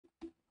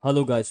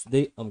Hello guys,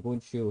 today I'm going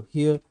to show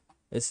here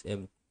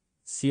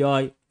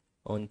SMCI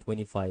on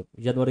 25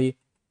 January.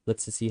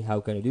 Let's see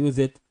how can I use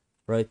it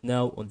right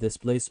now on this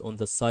place on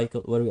the cycle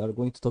where we are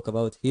going to talk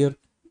about here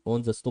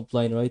on the stop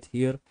line right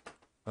here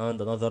and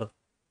another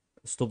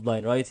stop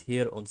line right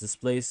here on this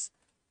place.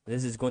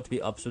 This is going to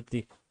be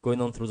absolutely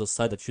going on through the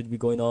side that should be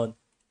going on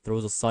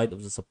through the side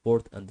of the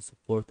support and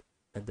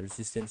the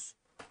resistance.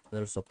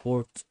 Another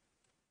support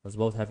as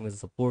about having the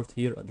support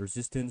here and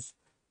resistance,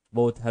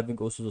 about having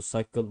also the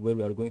cycle where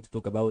we are going to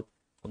talk about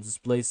on this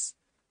place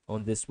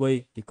on this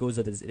way, because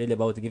that is really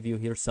about to give you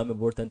here some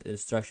important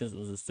instructions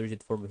on the strategy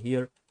form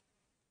here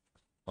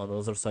on the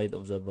other side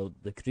of the about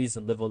decrease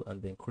in level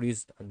and the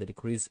increase and the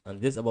decrease,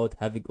 and this about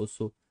having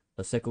also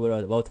the cycle where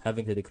about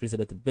having the decrease a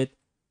little bit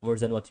more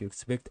than what you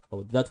expect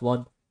about that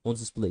one on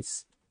this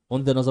place.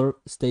 On the another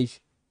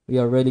stage, we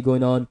are really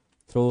going on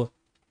through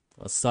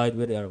a side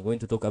where we are going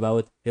to talk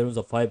about here on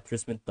the 5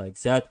 treatment like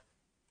that.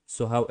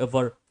 So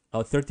however,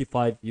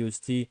 35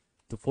 USD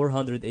to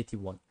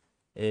 481,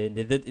 and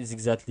that is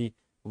exactly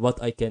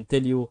what I can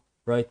tell you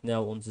right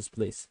now on this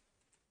place,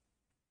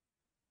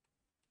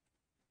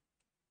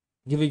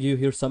 giving you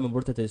here some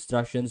important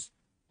instructions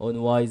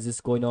on why is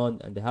this going on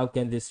and how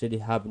can this really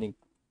happening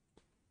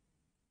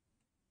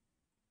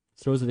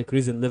through the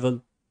decrease in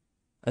level.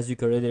 As you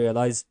can really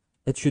realize,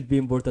 it should be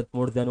important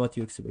more than what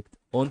you expect.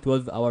 On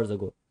 12 hours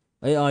ago,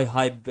 AI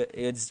hype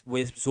is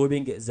with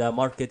sweeping the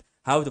market.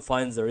 How to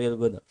find the real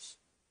winners?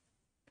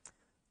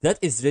 That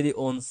is really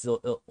on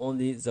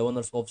only the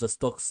winners of the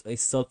stocks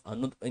itself,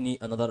 and not any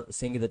another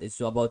thing that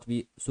is about to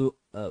be so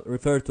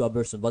referred to a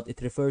person, but it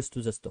refers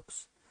to the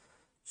stocks.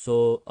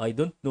 So I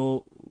don't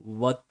know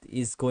what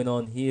is going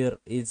on here.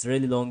 It's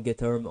really long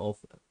term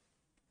of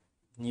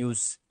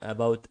news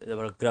about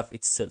the graph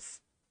itself,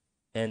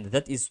 and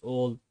that is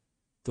all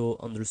to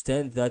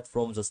understand that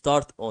from the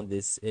start on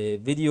this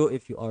video.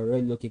 If you are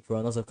really looking for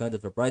another kind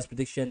of a price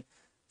prediction,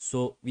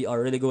 so we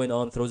are really going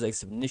on through the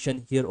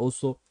explanation here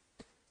also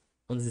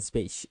on this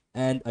page,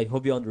 and I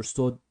hope you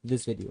understood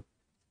this video.